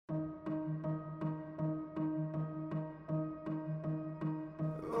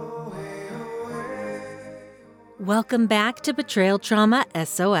Welcome back to Betrayal Trauma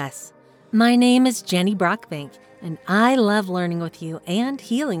SOS. My name is Jenny Brockbank, and I love learning with you and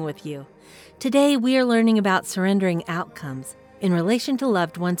healing with you. Today, we are learning about surrendering outcomes in relation to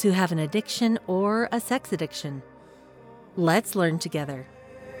loved ones who have an addiction or a sex addiction. Let's learn together.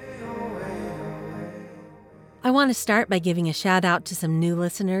 I want to start by giving a shout out to some new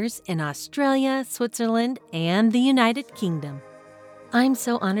listeners in Australia, Switzerland, and the United Kingdom. I'm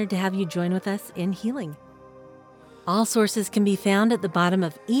so honored to have you join with us in healing. All sources can be found at the bottom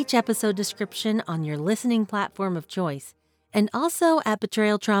of each episode description on your listening platform of choice, and also at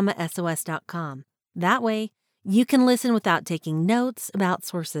betrayaltraumasos.com. That way, you can listen without taking notes about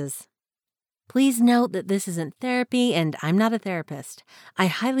sources. Please note that this isn't therapy and I'm not a therapist. I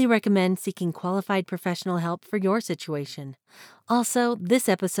highly recommend seeking qualified professional help for your situation. Also, this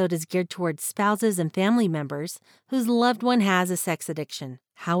episode is geared towards spouses and family members whose loved one has a sex addiction.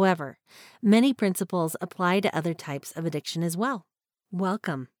 However, many principles apply to other types of addiction as well.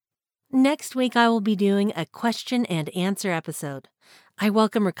 Welcome. Next week, I will be doing a question and answer episode. I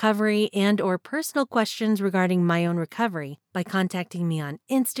welcome recovery and/or personal questions regarding my own recovery by contacting me on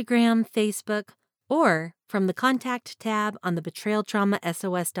Instagram, Facebook, or from the Contact tab on the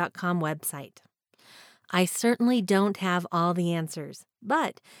betrayaltraumasos.com website. I certainly don't have all the answers,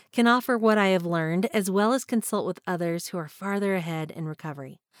 but can offer what I have learned as well as consult with others who are farther ahead in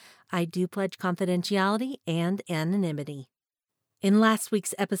recovery. I do pledge confidentiality and anonymity. In last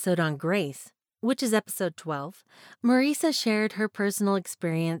week's episode on grace, which is episode 12, Marisa shared her personal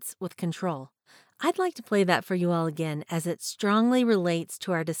experience with control. I'd like to play that for you all again as it strongly relates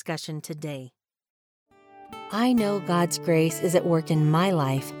to our discussion today. I know God's grace is at work in my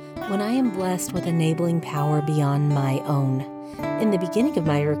life when I am blessed with enabling power beyond my own. In the beginning of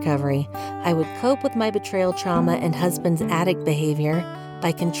my recovery, I would cope with my betrayal trauma and husband's addict behavior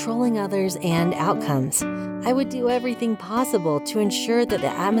by controlling others and outcomes. I would do everything possible to ensure that the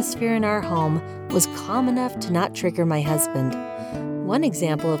atmosphere in our home was calm enough to not trigger my husband. One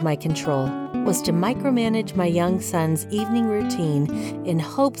example of my control was to micromanage my young son's evening routine in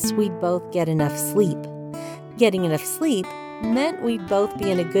hopes we'd both get enough sleep. Getting enough sleep meant we'd both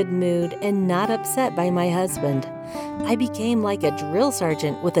be in a good mood and not upset by my husband. I became like a drill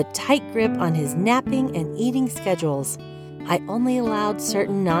sergeant with a tight grip on his napping and eating schedules. I only allowed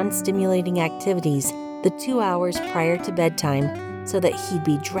certain non-stimulating activities the 2 hours prior to bedtime so that he'd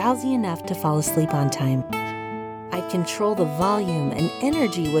be drowsy enough to fall asleep on time. I'd control the volume and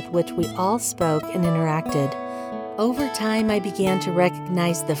energy with which we all spoke and interacted. Over time, I began to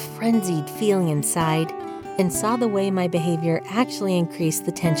recognize the frenzied feeling inside and saw the way my behavior actually increased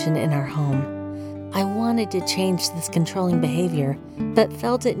the tension in our home. I wanted to change this controlling behavior, but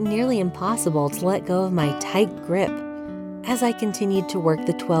felt it nearly impossible to let go of my tight grip. As I continued to work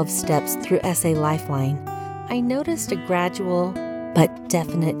the 12 steps through SA Lifeline, I noticed a gradual but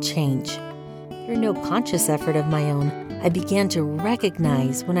definite change. Through no conscious effort of my own, I began to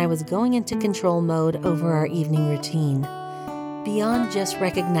recognize when I was going into control mode over our evening routine. Beyond just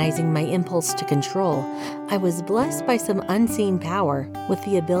recognizing my impulse to control, I was blessed by some unseen power with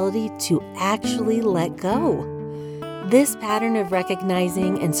the ability to actually let go. This pattern of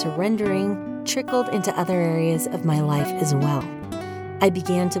recognizing and surrendering trickled into other areas of my life as well. I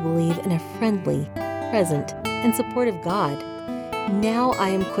began to believe in a friendly, present, and supportive God. Now I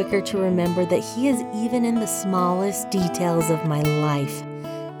am quicker to remember that He is even in the smallest details of my life.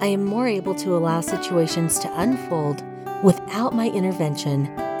 I am more able to allow situations to unfold without my intervention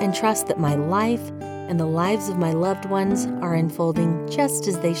and trust that my life and the lives of my loved ones are unfolding just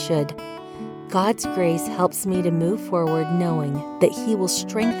as they should. God's grace helps me to move forward knowing that He will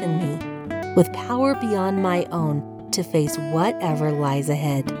strengthen me with power beyond my own to face whatever lies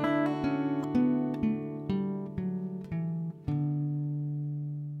ahead.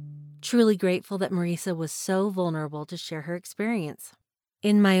 Truly grateful that Marisa was so vulnerable to share her experience.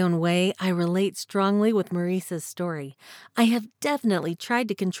 In my own way, I relate strongly with Marisa's story. I have definitely tried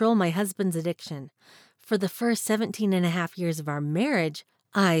to control my husband's addiction. For the first 17 and a half years of our marriage,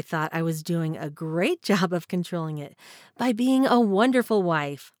 I thought I was doing a great job of controlling it by being a wonderful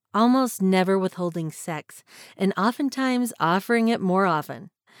wife, almost never withholding sex, and oftentimes offering it more often.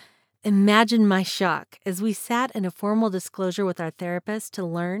 Imagine my shock as we sat in a formal disclosure with our therapist to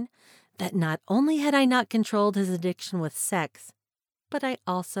learn that not only had I not controlled his addiction with sex, but I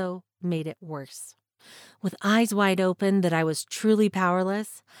also made it worse. With eyes wide open that I was truly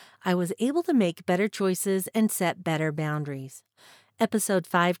powerless, I was able to make better choices and set better boundaries. Episode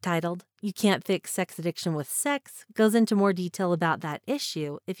 5, titled, You Can't Fix Sex Addiction with Sex, goes into more detail about that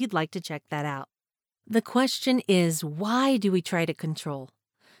issue if you'd like to check that out. The question is, why do we try to control?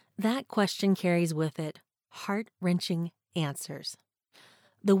 That question carries with it heart-wrenching answers.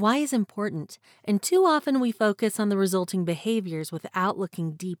 The why is important, and too often we focus on the resulting behaviors without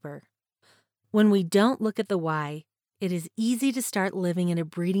looking deeper. When we don't look at the why, it is easy to start living in a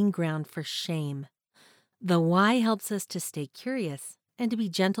breeding ground for shame. The why helps us to stay curious and to be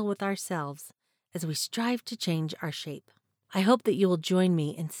gentle with ourselves as we strive to change our shape. I hope that you will join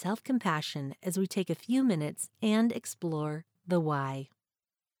me in self-compassion as we take a few minutes and explore the why.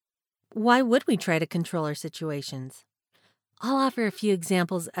 Why would we try to control our situations? I'll offer a few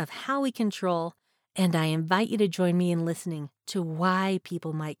examples of how we control, and I invite you to join me in listening to why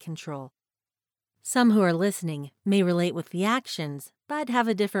people might control. Some who are listening may relate with the actions, but have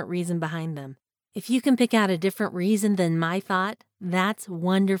a different reason behind them. If you can pick out a different reason than my thought, that's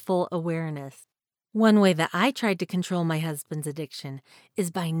wonderful awareness. One way that I tried to control my husband's addiction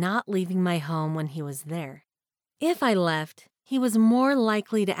is by not leaving my home when he was there. If I left, he was more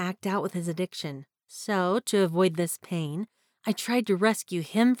likely to act out with his addiction. So, to avoid this pain, I tried to rescue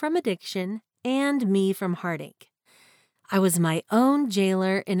him from addiction and me from heartache. I was my own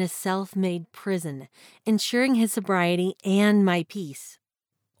jailer in a self-made prison, ensuring his sobriety and my peace.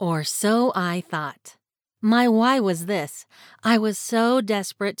 Or so I thought. My why was this: I was so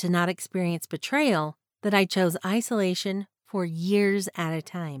desperate to not experience betrayal that I chose isolation for years at a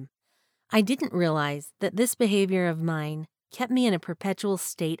time. I didn't realize that this behavior of mine kept me in a perpetual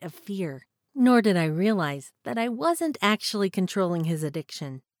state of fear, nor did I realize that I wasn't actually controlling his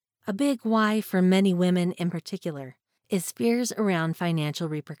addiction. A big why for many women in particular is fears around financial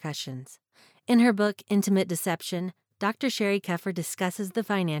repercussions. In her book, Intimate Deception, Dr. Sherry Keffer discusses the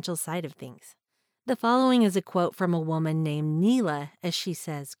financial side of things. The following is a quote from a woman named Neela as she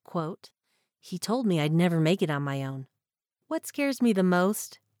says, quote, "He told me I'd never make it on my own. What scares me the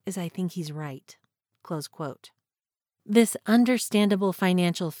most is I think he's right." Close quote. This understandable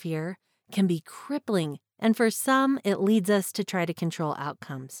financial fear can be crippling, and for some, it leads us to try to control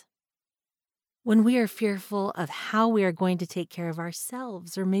outcomes. When we are fearful of how we are going to take care of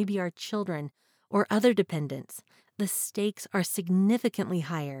ourselves or maybe our children or other dependents, the stakes are significantly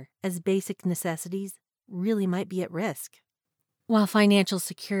higher as basic necessities really might be at risk. While financial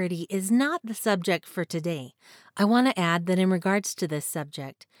security is not the subject for today, I want to add that in regards to this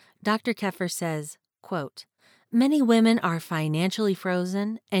subject, Dr. Keffer says, quote, "Many women are financially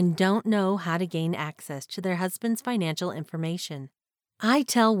frozen and don't know how to gain access to their husband's financial information. I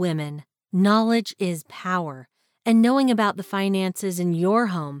tell women, knowledge is power, and knowing about the finances in your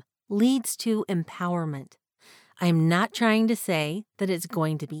home leads to empowerment. I'm not trying to say that it's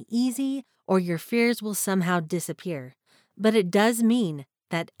going to be easy or your fears will somehow disappear, but it does mean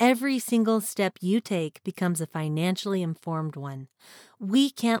that every single step you take becomes a financially informed one. We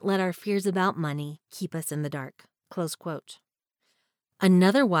can't let our fears about money keep us in the dark." Close quote.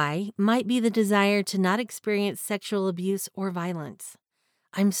 Another why might be the desire to not experience sexual abuse or violence.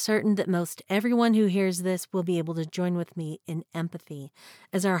 I'm certain that most everyone who hears this will be able to join with me in empathy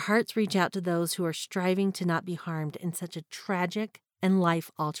as our hearts reach out to those who are striving to not be harmed in such a tragic and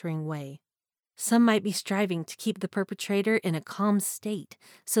life-altering way. Some might be striving to keep the perpetrator in a calm state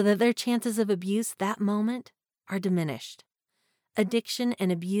so that their chances of abuse that moment are diminished. Addiction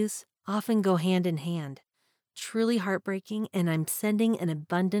and abuse often go hand in hand. Truly heartbreaking, and I'm sending an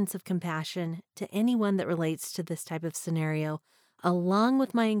abundance of compassion to anyone that relates to this type of scenario, along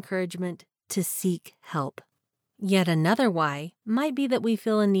with my encouragement to seek help. Yet another why might be that we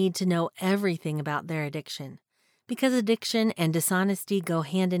feel a need to know everything about their addiction. Because addiction and dishonesty go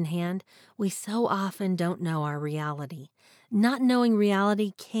hand in hand, we so often don't know our reality. Not knowing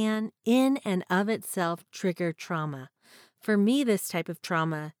reality can, in and of itself, trigger trauma. For me, this type of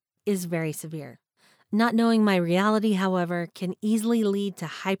trauma is very severe. Not knowing my reality, however, can easily lead to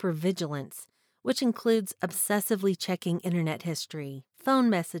hypervigilance, which includes obsessively checking internet history, phone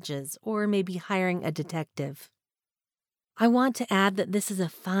messages, or maybe hiring a detective. I want to add that this is a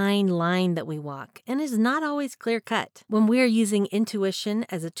fine line that we walk and is not always clear-cut when we are using intuition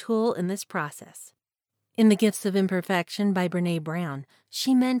as a tool in this process. In The Gifts of Imperfection by Brené Brown,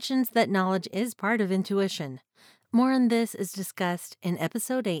 she mentions that knowledge is part of intuition. More on this is discussed in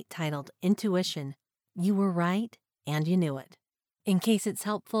Episode 8 titled Intuition. You were right and you knew it. In case it's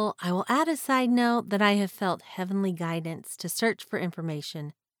helpful, I will add a side note that I have felt heavenly guidance to search for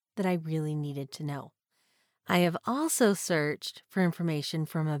information that I really needed to know. I have also searched for information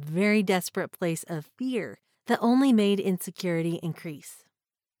from a very desperate place of fear that only made insecurity increase.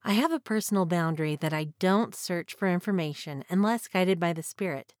 I have a personal boundary that I don't search for information unless guided by the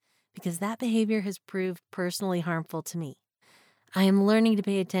Spirit, because that behavior has proved personally harmful to me. I am learning to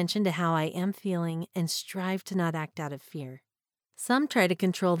pay attention to how I am feeling and strive to not act out of fear. Some try to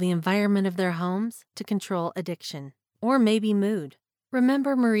control the environment of their homes to control addiction, or maybe mood.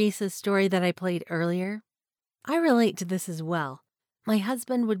 Remember Maurice's story that I played earlier? I relate to this as well. My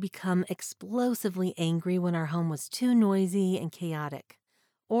husband would become explosively angry when our home was too noisy and chaotic,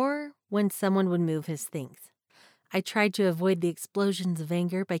 or when someone would move his things. I tried to avoid the explosions of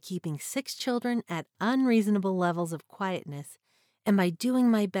anger by keeping 6 children at unreasonable levels of quietness and by doing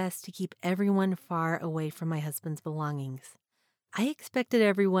my best to keep everyone far away from my husband's belongings. I expected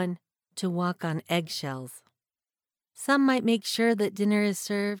everyone to walk on eggshells. Some might make sure that dinner is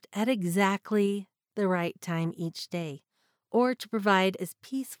served at exactly the right time each day, or to provide as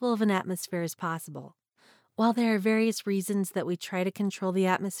peaceful of an atmosphere as possible. While there are various reasons that we try to control the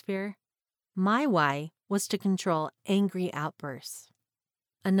atmosphere, my why was to control angry outbursts.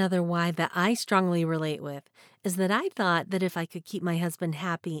 Another why that I strongly relate with is that I thought that if I could keep my husband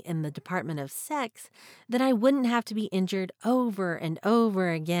happy in the department of sex, then I wouldn't have to be injured over and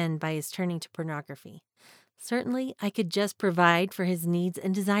over again by his turning to pornography. Certainly, I could just provide for his needs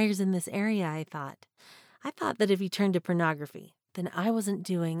and desires in this area, I thought. I thought that if he turned to pornography, then I wasn't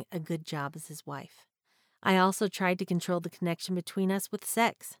doing a good job as his wife. I also tried to control the connection between us with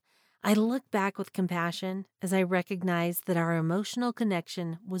sex. I look back with compassion as I recognized that our emotional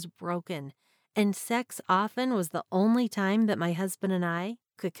connection was broken, and sex often was the only time that my husband and I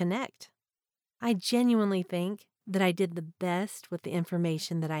could connect. I genuinely think that I did the best with the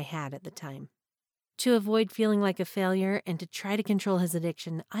information that I had at the time. To avoid feeling like a failure and to try to control his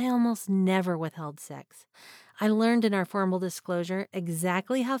addiction, I almost never withheld sex. I learned in our formal disclosure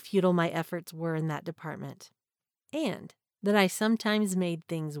exactly how futile my efforts were in that department, and that I sometimes made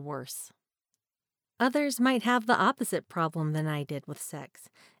things worse. Others might have the opposite problem than I did with sex,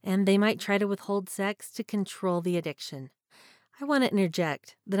 and they might try to withhold sex to control the addiction. I want to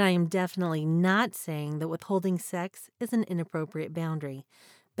interject that I am definitely not saying that withholding sex is an inappropriate boundary.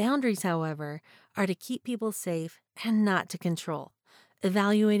 Boundaries, however, are to keep people safe and not to control.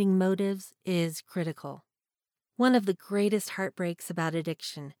 Evaluating motives is critical. One of the greatest heartbreaks about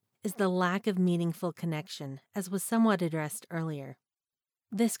addiction is the lack of meaningful connection, as was somewhat addressed earlier.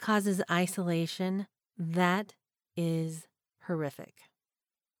 This causes isolation that is horrific.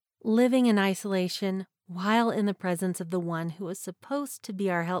 Living in isolation while in the presence of the one who is supposed to be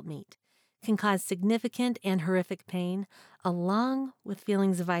our helpmeet can cause significant and horrific pain, along with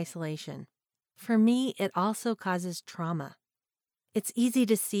feelings of isolation. For me, it also causes trauma. It's easy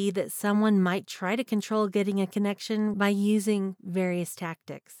to see that someone might try to control getting a connection by using various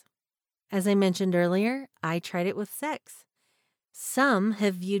tactics. As I mentioned earlier, I tried it with sex. Some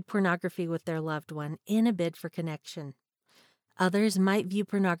have viewed pornography with their loved one in a bid for connection. Others might view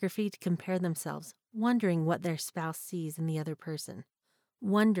pornography to compare themselves, wondering what their spouse sees in the other person,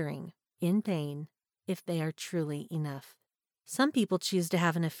 wondering, in pain, if they are truly enough. Some people choose to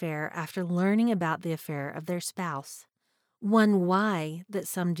have an affair after learning about the affair of their spouse. One why that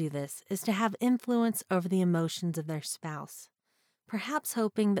some do this is to have influence over the emotions of their spouse, perhaps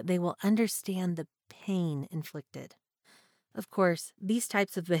hoping that they will understand the pain inflicted. Of course, these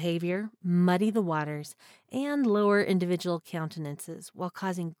types of behavior muddy the waters and lower individual countenances while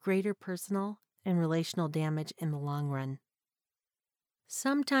causing greater personal and relational damage in the long run.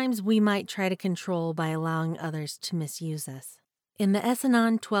 Sometimes we might try to control by allowing others to misuse us. In the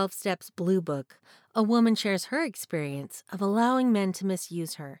Es-Anon 12 Steps Blue Book, a woman shares her experience of allowing men to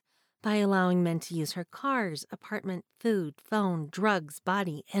misuse her by allowing men to use her cars, apartment, food, phone, drugs,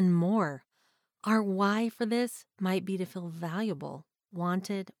 body, and more. Our why for this might be to feel valuable,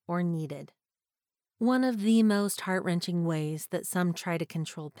 wanted, or needed. One of the most heart-wrenching ways that some try to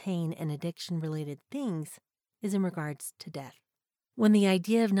control pain and addiction-related things is in regards to death. When the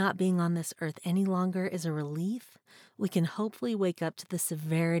idea of not being on this earth any longer is a relief, we can hopefully wake up to the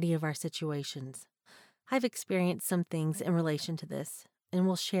severity of our situations. I've experienced some things in relation to this, and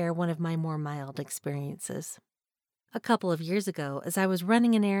will share one of my more mild experiences. A couple of years ago, as I was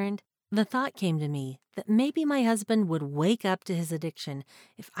running an errand, the thought came to me that maybe my husband would wake up to his addiction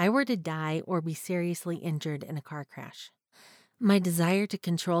if I were to die or be seriously injured in a car crash. My desire to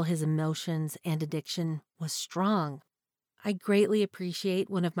control his emotions and addiction was strong. I greatly appreciate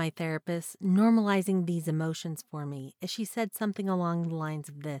one of my therapists normalizing these emotions for me as she said something along the lines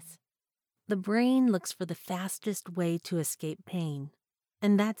of this: the brain looks for the fastest way to escape pain,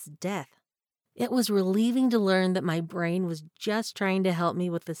 and that's death. It was relieving to learn that my brain was just trying to help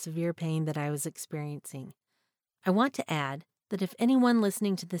me with the severe pain that I was experiencing. I want to add that if anyone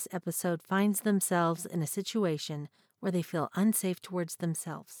listening to this episode finds themselves in a situation where they feel unsafe towards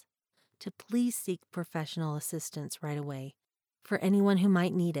themselves, to please seek professional assistance right away. For anyone who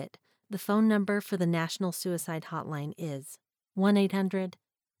might need it, the phone number for the National Suicide Hotline is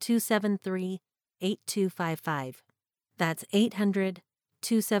 1-800-273-8255. That's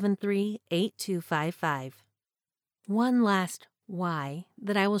 800-273-8255. One last why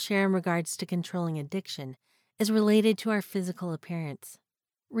that I will share in regards to controlling addiction is related to our physical appearance.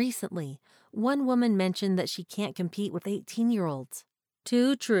 Recently, one woman mentioned that she can't compete with 18-year-olds.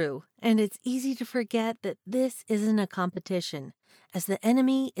 Too true, and it's easy to forget that this isn't a competition, as the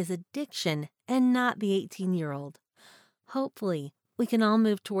enemy is addiction and not the 18-year-old. Hopefully, we can all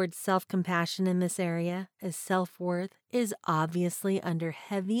move towards self-compassion in this area, as self-worth is obviously under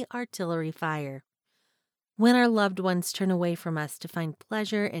heavy artillery fire. When our loved ones turn away from us to find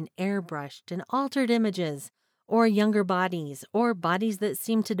pleasure in airbrushed and altered images, or younger bodies, or bodies that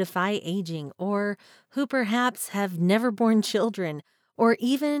seem to defy aging, or who perhaps have never born children, or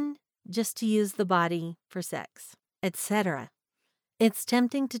even just to use the body for sex, etc., it's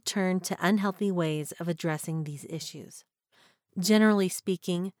tempting to turn to unhealthy ways of addressing these issues. Generally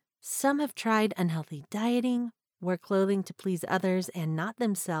speaking, some have tried unhealthy dieting, wear clothing to please others and not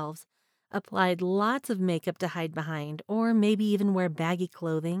themselves, applied lots of makeup to hide behind, or maybe even wear baggy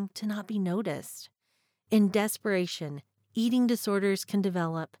clothing to not be noticed. In desperation, eating disorders can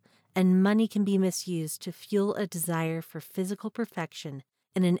develop, and money can be misused to fuel a desire for physical perfection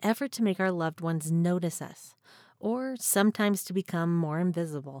in an effort to make our loved ones notice us, or sometimes to become more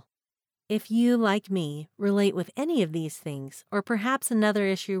invisible. If you, like me, relate with any of these things, or perhaps another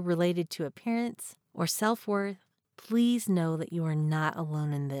issue related to appearance or self-worth, please know that you are not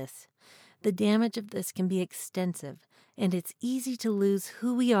alone in this. The damage of this can be extensive, and it's easy to lose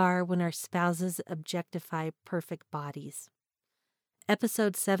who we are when our spouses objectify perfect bodies.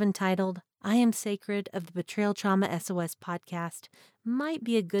 Episode 7, titled, I Am Sacred, of the Betrayal Trauma SOS podcast, might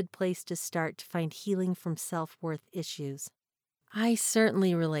be a good place to start to find healing from self-worth issues. I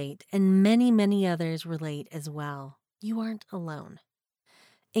certainly relate, and many others relate as well. You aren't alone.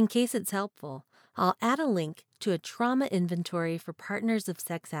 In case it's helpful, I'll add a link to a trauma inventory for partners of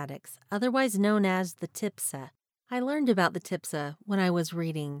sex addicts, otherwise known as the TIPSA. I learned about the TIPSA when I was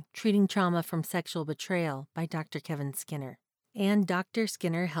reading Treating Trauma from Sexual Betrayal by Dr. Kevin Skinner, and Dr.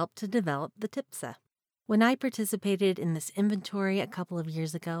 Skinner helped to develop the TIPSA. When I participated in this inventory a couple of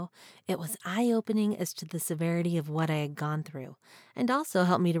years ago, it was eye-opening as to the severity of what I had gone through, and also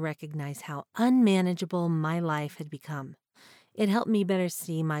helped me to recognize how unmanageable my life had become. It helped me better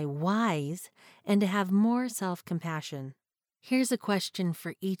see my whys and to have more self-compassion. Here's a question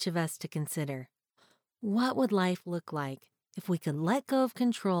for each of us to consider. What would life look like if we could let go of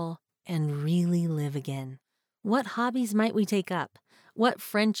control and really live again? What hobbies might we take up? What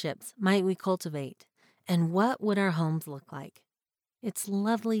friendships might we cultivate? And what would our homes look like? It's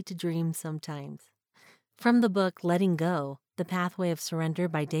lovely to dream sometimes. From the book Letting Go, The Pathway of Surrender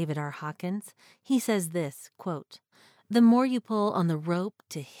by David R. Hawkins, he says this, quote, the more you pull on the rope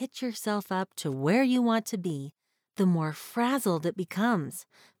to hitch yourself up to where you want to be, the more frazzled it becomes.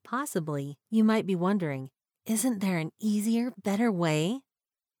 Possibly, you might be wondering, isn't there an easier, better way?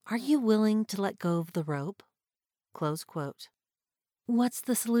 Are you willing to let go of the rope? Close quote. What's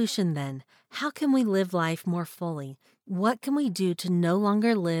the solution then? How can we live life more fully? What can we do to no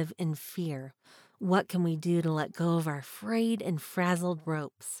longer live in fear? What can we do to let go of our frayed and frazzled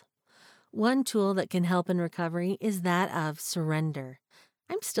ropes? One tool that can help in recovery is that of surrender.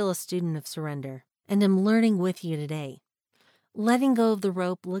 I'm still a student of surrender, and am learning with you today. Letting go of the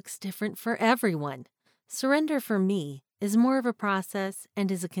rope looks different for everyone. Surrender for me is more of a process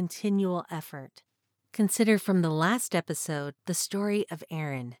and is a continual effort. Consider from the last episode the story of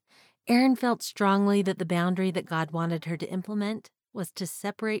Erin. Erin felt strongly that the boundary that God wanted her to implement was to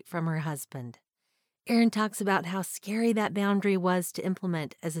separate from her husband. Erin talks about how scary that boundary was to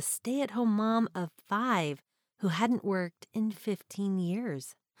implement as a stay-at-home mom of 5 who hadn't worked in 15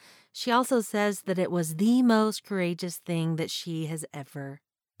 years. She also says that it was the most courageous thing that she has ever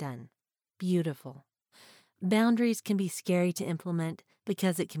done. Beautiful. Boundaries can be scary to implement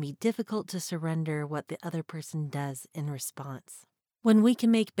because it can be difficult to surrender what the other person does in response. When we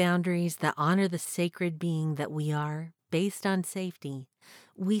can make boundaries that honor the sacred being that we are, based on safety,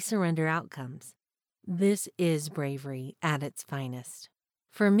 we surrender outcomes. This is bravery at its finest.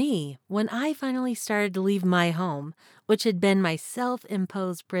 For me, when I finally started to leave my home, which had been my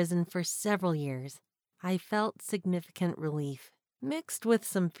self-imposed prison for several years, I felt significant relief, mixed with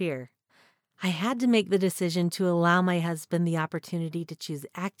some fear. I had to make the decision to allow my husband the opportunity to choose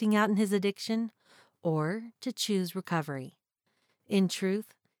acting out in his addiction or to choose recovery. In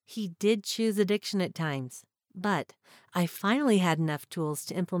truth, he did choose addiction at times, but I finally had enough tools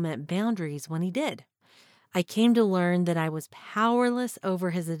to implement boundaries when he did. I came to learn that I was powerless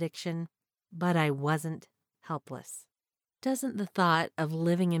over his addiction, but I wasn't helpless. Doesn't the thought of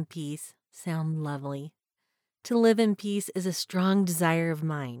living in peace sound lovely? To live in peace is a strong desire of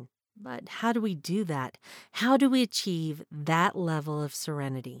mine. But how do we do that? How do we achieve that level of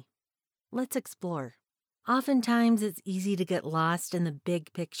serenity? Let's explore. Oftentimes, it's easy to get lost in the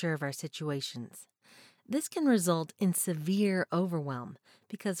big picture of our situations. This can result in severe overwhelm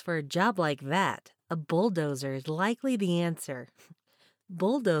because for a job like that, a bulldozer is likely the answer.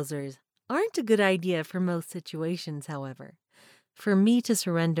 Bulldozers aren't a good idea for most situations, however. For me to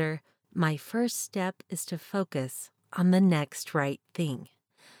surrender, my first step is to focus on the next right thing.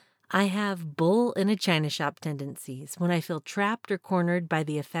 I have bull in a china shop tendencies when I feel trapped or cornered by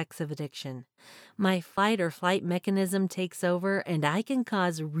the effects of addiction. My fight or flight mechanism takes over and I can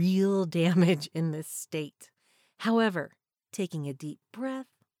cause real damage in this state. However, taking a deep breath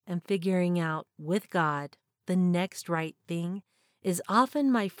and figuring out with God the next right thing is often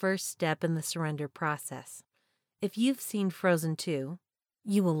my first step in the surrender process. If you've seen Frozen 2,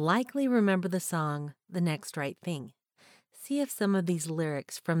 you will likely remember the song The Next Right Thing. See if some of these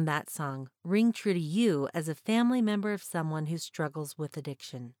lyrics from that song ring true to you as a family member of someone who struggles with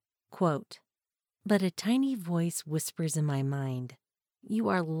addiction. Quote, "But a tiny voice whispers in my mind, 'You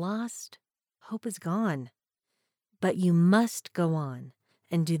are lost, hope is gone. But you must go on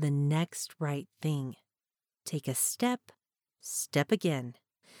and do the next right thing. Take a step, step again.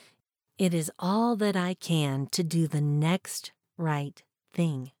 It is all that I can to do the next right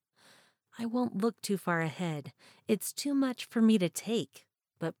thing. I won't look too far ahead. It's too much for me to take,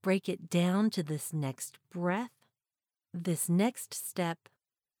 but break it down to this next breath, this next step,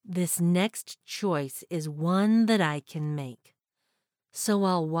 this next choice is one that I can make. So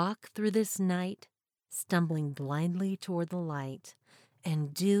I'll walk through this night, stumbling blindly toward the light,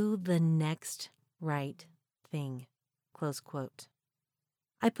 and do the next right thing." Close quote.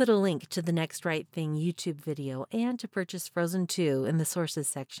 I put a link to the Next Right Thing YouTube video and to purchase Frozen 2 in the sources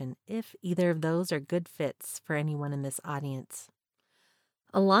section if either of those are good fits for anyone in this audience.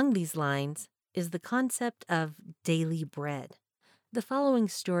 Along these lines is the concept of daily bread. The following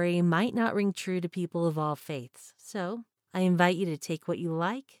story might not ring true to people of all faiths, so I invite you to take what you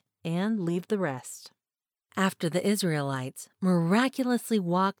like and leave the rest. After the Israelites miraculously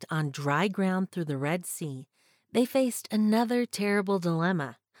walked on dry ground through the Red Sea, they faced another terrible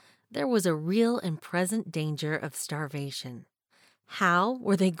dilemma. There was a real and present danger of starvation. How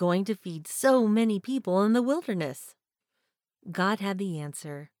were they going to feed so many people in the wilderness? God had the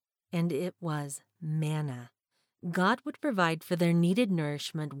answer, and it was manna. God would provide for their needed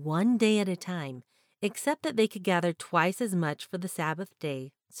nourishment one day at a time, except that they could gather twice as much for the Sabbath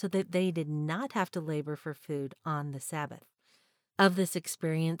day so that they did not have to labor for food on the Sabbath. Of this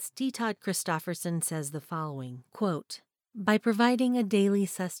experience, D. Todd Christofferson says the following, quote, "By providing a daily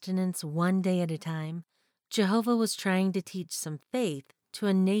sustenance one day at a time, Jehovah was trying to teach some faith to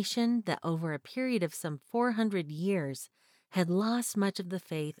a nation that over a period of some 400 years had lost much of the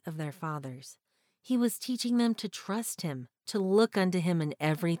faith of their fathers. He was teaching them to trust him, to look unto him in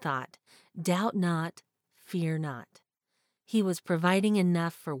every thought, doubt not, fear not. He was providing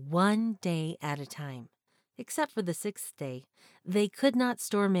enough for one day at a time. Except for the sixth day, they could not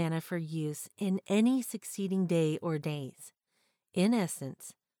store manna for use in any succeeding day or days. In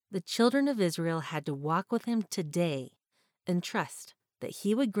essence, the children of Israel had to walk with him today and trust that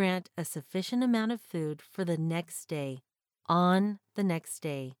he would grant a sufficient amount of food for the next day, on the next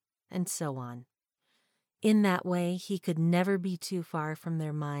day, and so on. In that way, he could never be too far from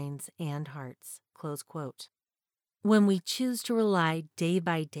their minds and hearts." Close quote. When we choose to rely day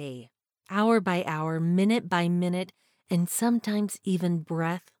by day, hour by hour, minute by minute, and sometimes even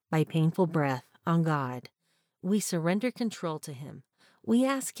breath by painful breath on God, we surrender control to him. We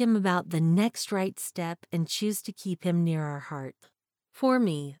ask him about the next right step and choose to keep him near our heart. For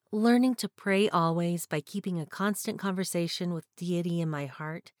me, learning to pray always by keeping a constant conversation with deity in my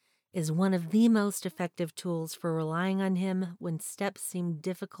heart is one of the most effective tools for relying on him when steps seem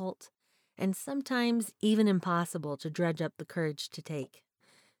difficult and sometimes even impossible to dredge up the courage to take.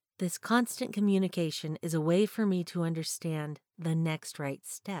 This constant communication is a way for me to understand the next right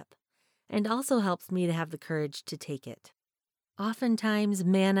step, and also helps me to have the courage to take it. Oftentimes,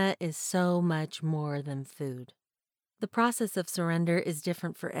 manna is so much more than food. The process of surrender is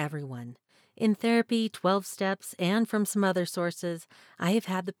different for everyone. In therapy, 12 steps, and from some other sources, I have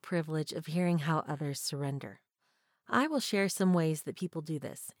had the privilege of hearing how others surrender. I will share some ways that people do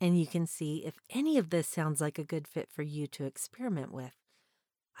this, and you can see if any of this sounds like a good fit for you to experiment with.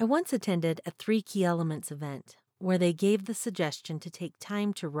 I once attended a 3 Key Elements event where they gave the suggestion to take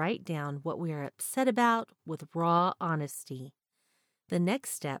time to write down what we are upset about with raw honesty. The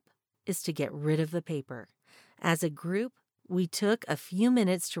next step is to get rid of the paper. As a group, we took a few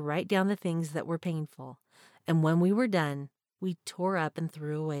minutes to write down the things that were painful, and when we were done, we tore up and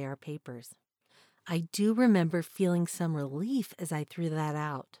threw away our papers. I do remember feeling some relief as I threw that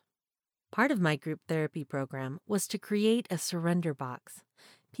out. Part of my group therapy program was to create a surrender box.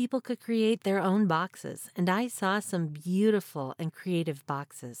 People could create their own boxes, and I saw some beautiful and creative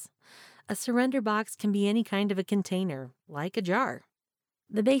boxes. A surrender box can be any kind of a container, like a jar.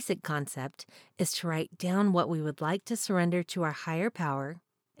 The basic concept is to write down what we would like to surrender to our higher power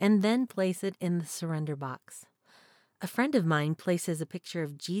and then place it in the surrender box. A friend of mine places a picture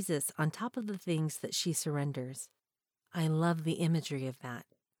of Jesus on top of the things that she surrenders. I love the imagery of that.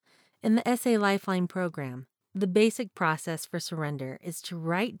 In the SA Lifeline program, the basic process for surrender is to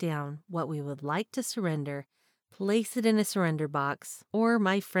write down what we would like to surrender, place it in a surrender box, or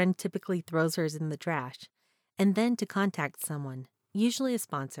my friend typically throws hers in the trash, and then to contact someone, usually a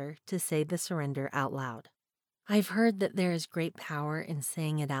sponsor, to say the surrender out loud. I've heard that there is great power in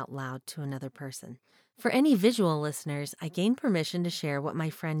saying it out loud to another person. For any visual listeners, I gain permission to share what my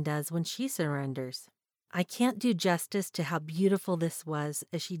friend does when she surrenders. I can't do justice to how beautiful this was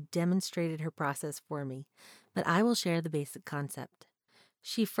as she demonstrated her process for me, but I will share the basic concept.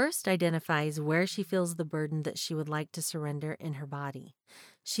 She first identifies where she feels the burden that she would like to surrender in her body.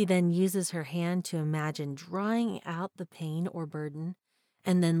 She then uses her hand to imagine drawing out the pain or burden,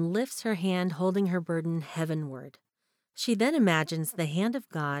 and then lifts her hand holding her burden heavenward. She then imagines the hand of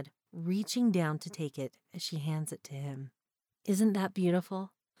God reaching down to take it as she hands it to him. Isn't that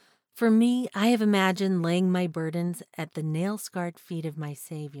beautiful? For me, I have imagined laying my burdens at the nail-scarred feet of my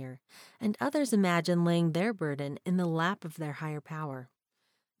Savior, and others imagine laying their burden in the lap of their higher power.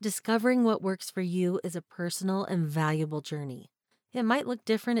 Discovering what works for you is a personal and valuable journey. It might look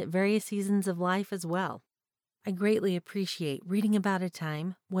different at various seasons of life as well. I greatly appreciate reading about a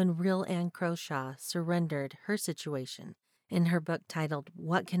time when real Ann Croshaw surrendered her situation in her book titled,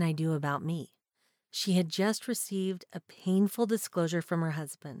 "What Can I Do About Me?" She had just received a painful disclosure from her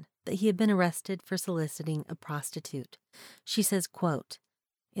husband that he had been arrested for soliciting a prostitute. She says, quote,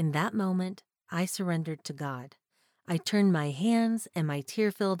 "In that moment, I surrendered to God. I turned my hands and my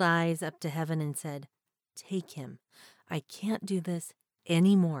tear-filled eyes up to heaven and said, 'Take him. I can't do this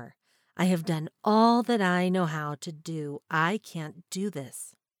anymore. I have done all that I know how to do. I can't do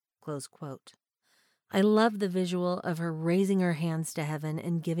this.'" Close quote. I love the visual of her raising her hands to heaven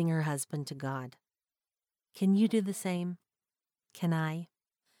and giving her husband to God. Can you do the same? Can I?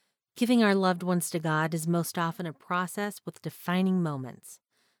 Giving our loved ones to God is most often a process with defining moments.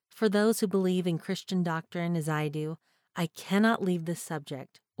 For those who believe in Christian doctrine as I do, I cannot leave this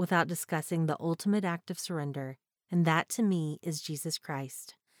subject without discussing the ultimate act of surrender, and that to me is Jesus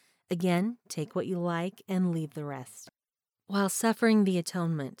Christ. Again, take what you like and leave the rest. While suffering the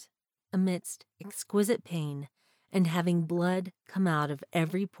atonement, amidst exquisite pain, and having blood come out of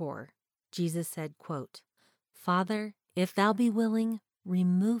every pore, Jesus said, quote, "Father, if thou be willing,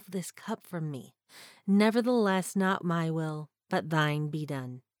 remove this cup from me. Nevertheless, not my will, but thine be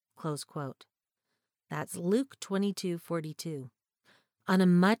done." Close quote. That's Luke 22:42. On a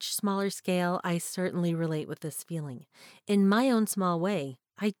much smaller scale, I certainly relate with this feeling. In my own small way,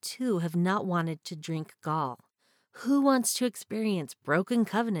 I too have not wanted to drink gall. Who wants to experience broken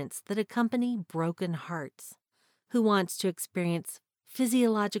covenants that accompany broken hearts? Who wants to experience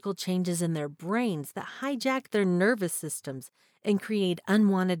physiological changes in their brains that hijack their nervous systems and create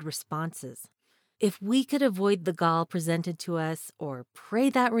unwanted responses? If we could avoid the gall presented to us, or pray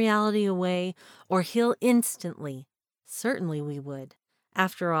that reality away, or heal instantly, certainly we would.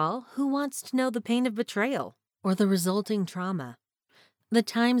 After all, who wants to know the pain of betrayal or the resulting trauma? The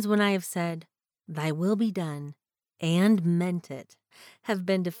times when I have said, "Thy will be done," and meant it, have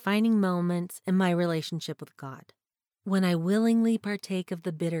been defining moments in my relationship with God. When I willingly partake of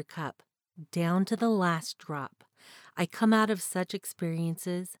the bitter cup, down to the last drop, I come out of such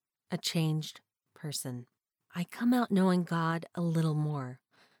experiences a changed person. I come out knowing God a little more.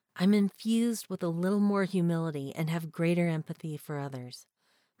 I'm infused with a little more humility and have greater empathy for others.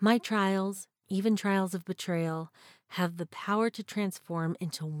 My trials, even trials of betrayal, have the power to transform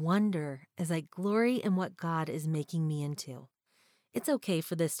into wonder as I glory in what God is making me into. It's okay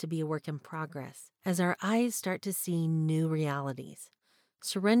for this to be a work in progress as our eyes start to see new realities.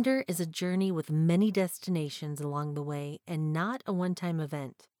 Surrender is a journey with many destinations along the way and not a one-time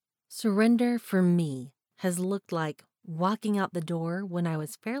event. Surrender for me has looked like walking out the door when I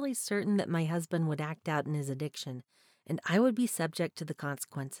was fairly certain that my husband would act out in his addiction and I would be subject to the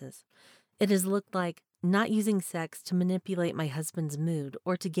consequences. It has looked like not using sex to manipulate my husband's mood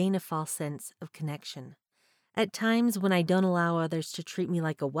or to gain a false sense of connection. At times when I don't allow others to treat me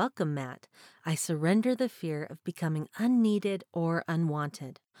like a welcome mat, I surrender the fear of becoming unneeded or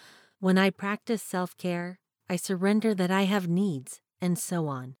unwanted. When I practice self-care, I surrender that I have needs, and so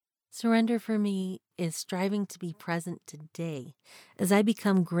on. Surrender for me is striving to be present today as I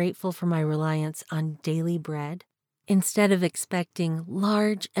become grateful for my reliance on daily bread instead of expecting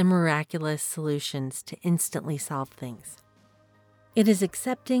large and miraculous solutions to instantly solve things. It is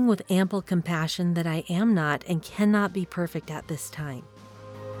accepting with ample compassion that I am not and cannot be perfect at this time.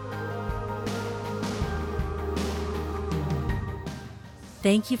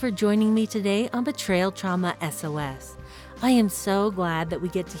 Thank you for joining me today on Betrayal Trauma SOS. I am so glad that we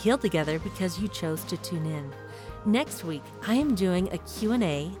get to heal together because you chose to tune in. Next week, I am doing a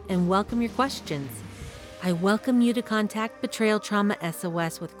Q&A and welcome your questions. I welcome you to contact Betrayal Trauma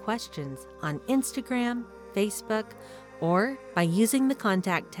SOS with questions on Instagram, Facebook, or by using the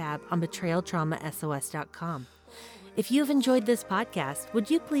contact tab on betrayaltraumasos.com. If you've enjoyed this podcast, would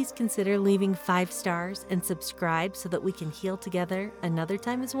you please consider leaving 5 stars and subscribe so that we can heal together another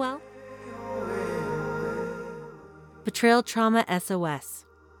time as well? Betrayal Trauma SOS.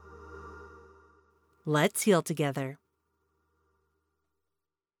 Let's heal together.